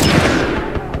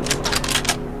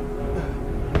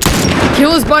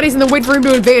 Kill his buddies and then wait for him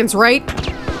to advance, right?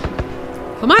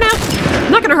 Come on now.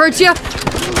 I'm not gonna hurt you.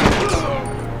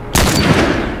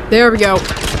 There we go.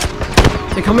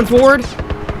 They're coming forward.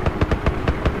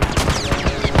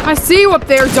 I see you up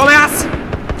there, dumbass.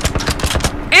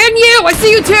 And you! I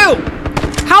see you too!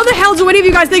 How the hell do any of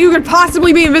you guys think you could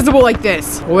possibly be invisible like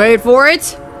this? Wait for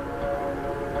it.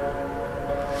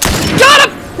 Got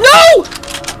him! No!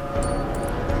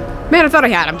 Man, I thought I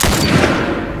had him.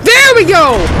 There we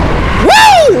go!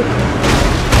 Woo!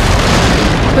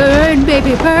 Burn,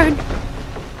 baby, burn.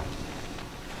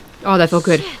 Oh, that felt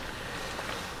good.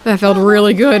 That felt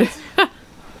really good.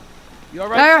 You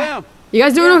alright, Sam? You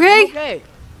guys doing okay? Okay.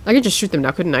 I could just shoot them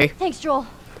now, couldn't I? Thanks, Joel.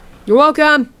 You're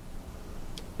welcome.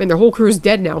 Man, their whole crew's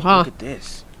dead now, huh? Look at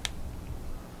this.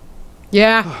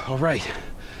 Yeah. Alright.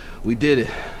 We did it.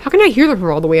 How can I hear them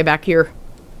from all the way back here?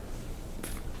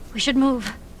 We should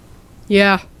move.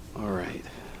 Yeah. Alright.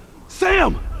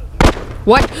 Sam!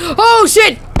 What? Oh,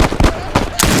 shit!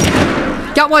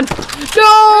 Got one.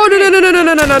 No, no, no, no, no,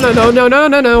 no, no, no, no, no, no, no,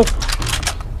 no, no.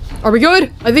 Are we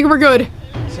good? I think we're good.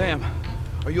 Sam,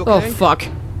 are you okay? Oh, fuck.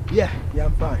 Yeah,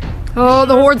 I'm fine. Oh,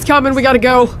 the horde's coming. We gotta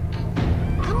go.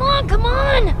 Come on, come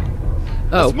on!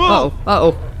 Oh, Let's move.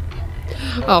 uh-oh.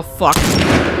 Oh, fuck.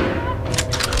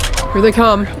 Here they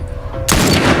come.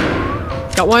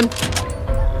 Got one.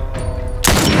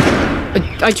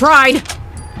 I tried.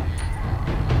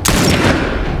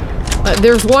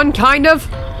 There's one, kind of.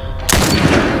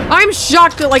 I'm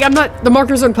shocked that, like, the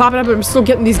markers aren't popping up, but I'm still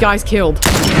getting these guys killed.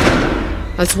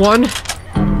 That's one.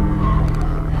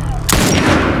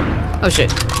 Oh,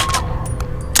 shit.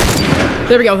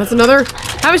 There we go, that's another.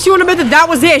 How much you want to bet that that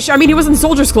was Ish? I mean, he was in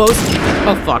soldier's clothes.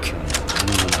 Oh, fuck.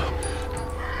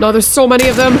 No, there's so many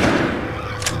of them.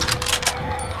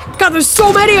 God, there's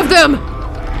so many of them!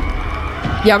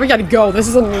 Yeah, we gotta go. This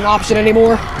isn't an option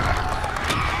anymore.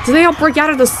 Did they all break out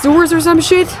of the sewers or some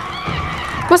shit?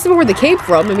 Must have been where they came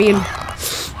from. I mean,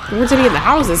 there weren't any in the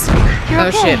houses. You're Oh,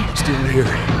 okay. shit. Still here.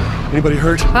 Anybody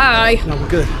hurt? Hi. No, we're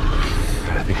good.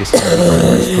 I think it's time to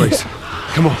find this place.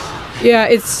 Come on. Yeah,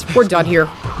 we're done here.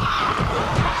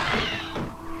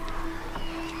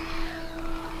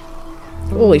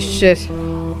 Holy shit.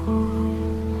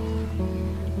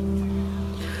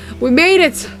 We made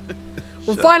it!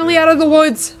 We're finally out of the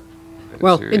woods!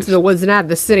 Well, into the woods and out of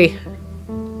the city.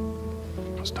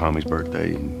 It's Tommy's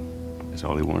birthday, and that's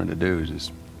all he wanted to do is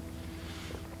just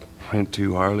rent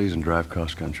 2 Harleys and drive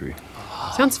cross country.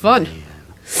 Sounds fun.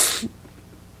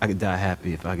 I could die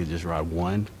happy if I could just ride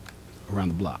one around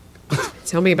the block.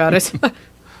 Tell me about it.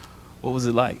 What was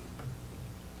it like?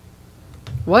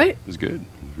 What? It was good.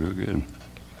 It was real good.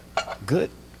 Good.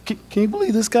 Can you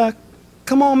believe this guy?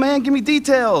 Come on, man. Give me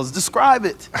details. Describe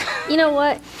it. You know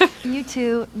what? You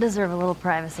two deserve a little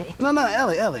privacy. No,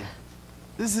 Ellie.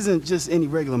 This isn't just any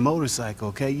regular motorcycle,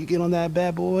 okay? You get on that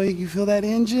bad boy, you feel that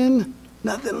engine?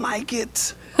 Nothing like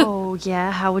it. Oh,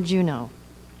 yeah? How would you know?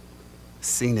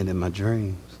 Seen it in my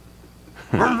dreams.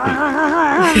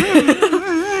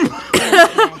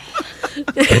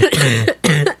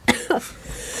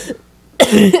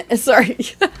 Sorry.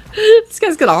 This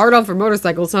guy's got a hard on for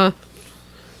motorcycles, huh?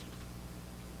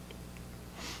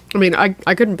 I mean, I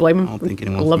couldn't blame him. I don't think I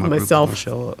anyone love from him my group myself. will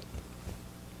show up.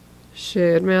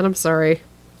 Shit, man, I'm sorry.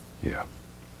 Yeah.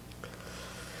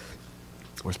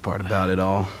 Worst part about it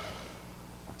all,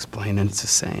 explaining it to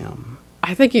Sam.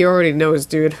 I think he already knows,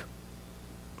 dude.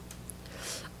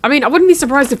 I mean, I wouldn't be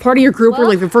surprised if part of your group were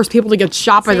like the first people to get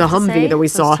shot by the Humvee that we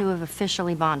saw. Those two have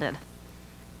officially bonded.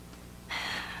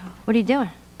 What are you doing?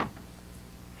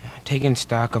 Taking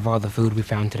stock of all the food we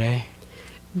found today.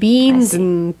 Beans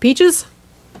and peaches?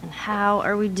 And how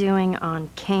are we doing on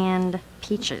canned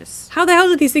peaches? How the hell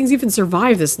did these things even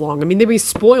survive this long? I mean, they'd be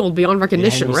spoiled beyond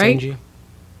recognition, Did Henry right? send you?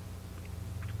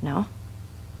 No.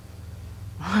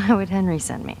 Why would Henry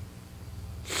send me?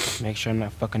 Make sure I'm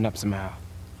not fucking up somehow.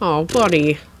 Oh,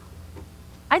 buddy.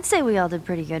 I'd say we all did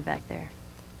pretty good back there.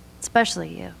 Especially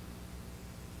you.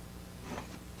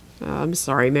 I'm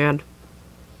sorry, man.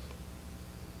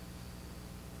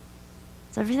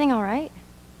 Is everything alright?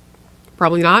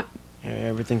 Probably not. Yeah,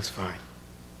 everything's fine.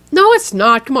 No, it's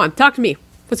not. Come on, talk to me.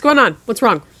 What's going on? What's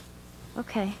wrong?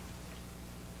 Okay.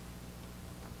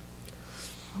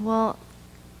 Well,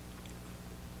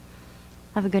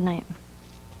 have a good night.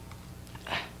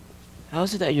 How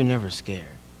is it that you're never scared?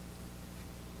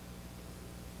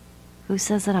 Who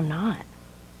says that I'm not?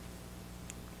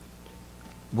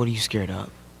 What are you scared of?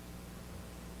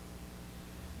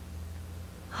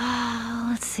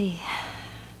 Let's see.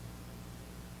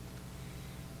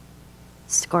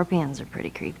 Scorpions are pretty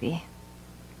creepy.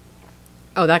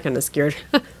 Oh, that kind of scared.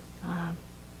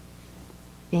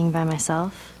 Being by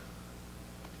myself,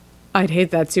 I'd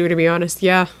hate that too, to be honest.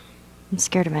 Yeah. I'm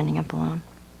scared of ending up alone.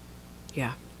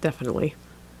 Yeah, definitely.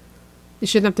 You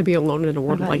shouldn't have to be alone in a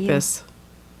world about like you? this.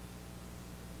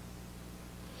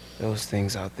 Those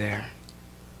things out there.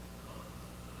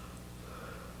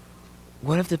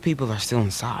 What if the people are still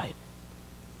inside?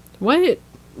 What?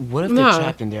 What if they're No.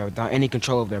 trapped in there without any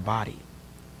control of their body?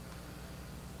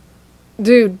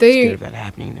 Dude, Scared of that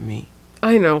happening to me.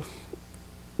 I know.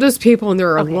 Those people in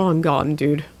there are Okay. long gone,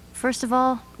 dude. First of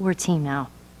all, we're a team now.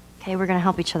 Okay, we're gonna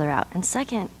help each other out. And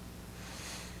second,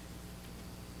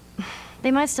 they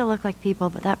might still look like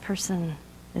people, but that person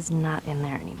is not in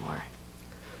there anymore.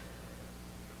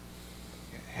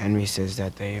 Henry says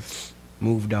that they've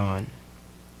moved on.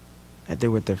 That they're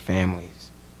with their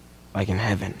families. Like in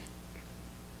heaven.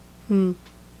 Hmm.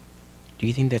 Do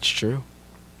you think that's true?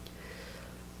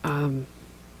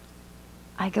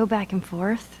 I go back and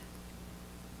forth.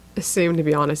 Same, to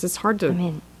be honest. It's hard to... I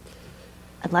mean,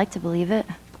 I'd like to believe it.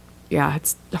 yeah,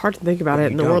 it's hard to think about But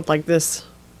it in you a world don't. like this.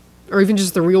 Or even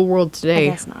just the real world I today.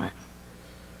 guess not.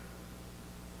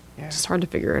 Yeah. It's just hard to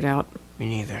figure it out. Me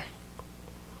neither.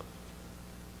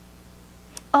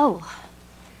 Oh,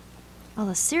 all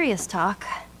the serious talk.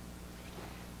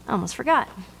 I almost forgot.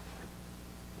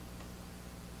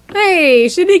 Hey,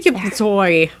 she did get the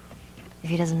toy. If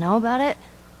he doesn't know about it,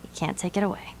 he can't take it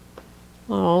away.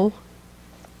 Oh.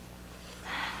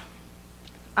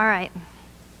 All right,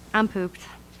 I'm pooped.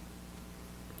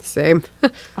 Same.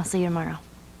 I'll see you tomorrow.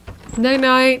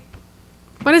 Night-night.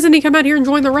 Why doesn't he come out here and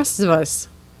join the rest of us?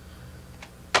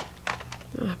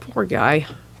 Ah, poor guy.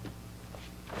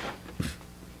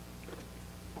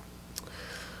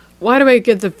 Why do I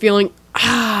get the feeling...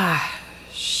 Ah,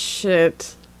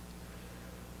 shit.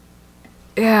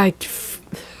 Yeah,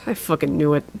 I fucking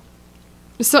knew it.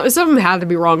 Something had to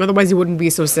be wrong, otherwise he wouldn't be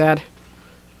so sad.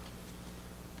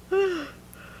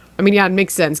 I mean, yeah, it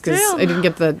makes sense, because I didn't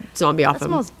get the zombie off That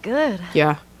him. smells good.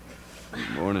 Yeah. Good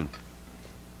morning.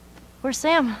 Where's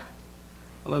Sam?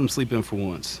 I'll let him sleep in for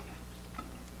once.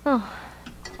 Oh,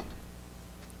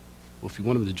 Well, if you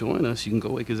want him to join us, you can go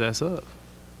wake his ass up.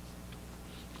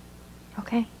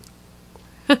 okay.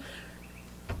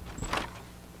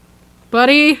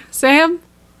 Buddy? Sam?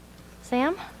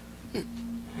 Sam?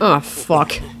 Oh, fuck.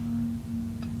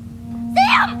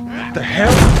 The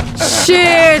hell?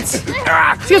 Shit! He's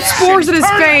got spores in his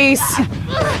face!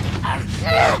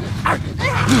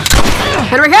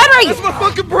 Henry! That's my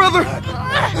fucking brother!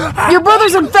 Your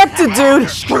brother's infected, dude!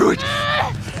 Screw it!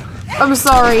 I'm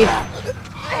sorry.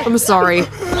 I'm sorry.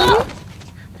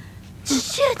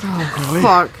 Shit!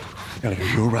 Fuck. Gotta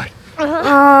get you right.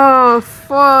 Oh,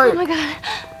 fuck. Oh my god.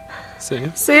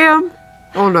 Sam? Sam?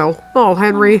 Oh no. Oh,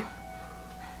 Henry.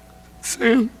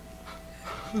 Sam?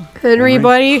 Henry,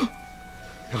 buddy.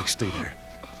 Gotta stay there.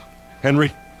 Henry.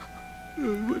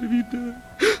 What have you done?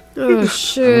 Oh,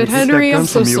 shit. Henry, I'm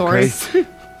so sorry.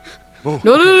 Oh,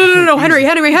 No, Henry.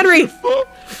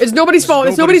 It's nobody's fault.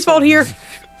 It's nobody's fault here.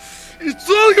 It's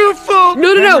all your fault!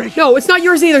 No, it's not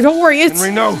yours either. Don't worry. It's...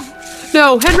 Henry, no.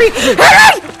 No, Henry! Henry!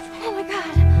 Oh my god.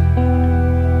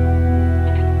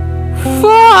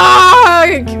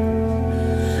 Fuck!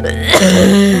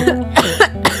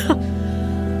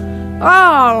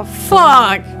 Oh,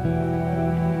 fuck!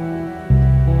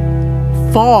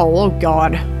 Fall, oh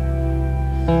god.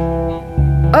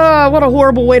 What a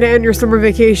horrible way to end your summer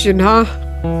vacation, huh?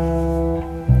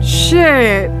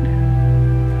 Shit.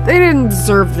 They didn't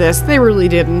deserve this. They really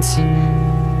didn't.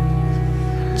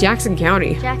 Jackson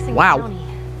County. Jackson Wow. County.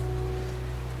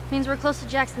 Means we're close to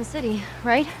Jackson City,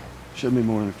 right? Should be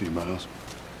more than a few miles.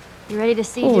 You ready to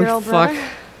see Holy your old fuck. brother? I'm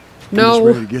just No,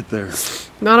 ready to get there.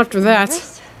 not after that.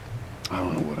 Nervous? I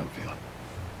don't know what I'm feeling.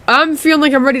 I'm feeling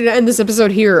like I'm ready to end this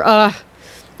episode here.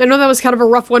 I know that was kind of a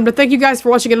rough one, but thank you guys for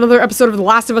watching another episode of The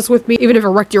Last of Us with me, even if it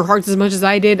wrecked your hearts as much as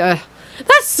I did. That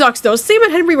sucks, though. Sam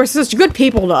and Henry were such good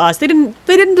people to us. They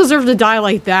didn't deserve to die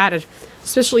like that,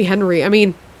 especially Henry. I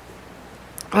mean,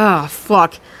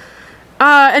 fuck.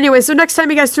 Anyway, so next time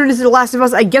you guys tune into The Last of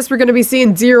Us, I guess we're going to be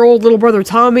seeing dear old little brother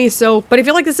Tommy, but if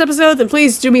you like this episode, then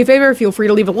please do me a favor, feel free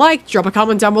to leave a like, drop a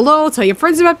comment down below, tell your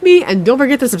friends about me, and don't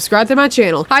forget to subscribe to my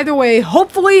channel. Either way,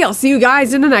 hopefully, I'll see you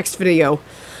guys in the next video.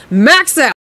 Max out!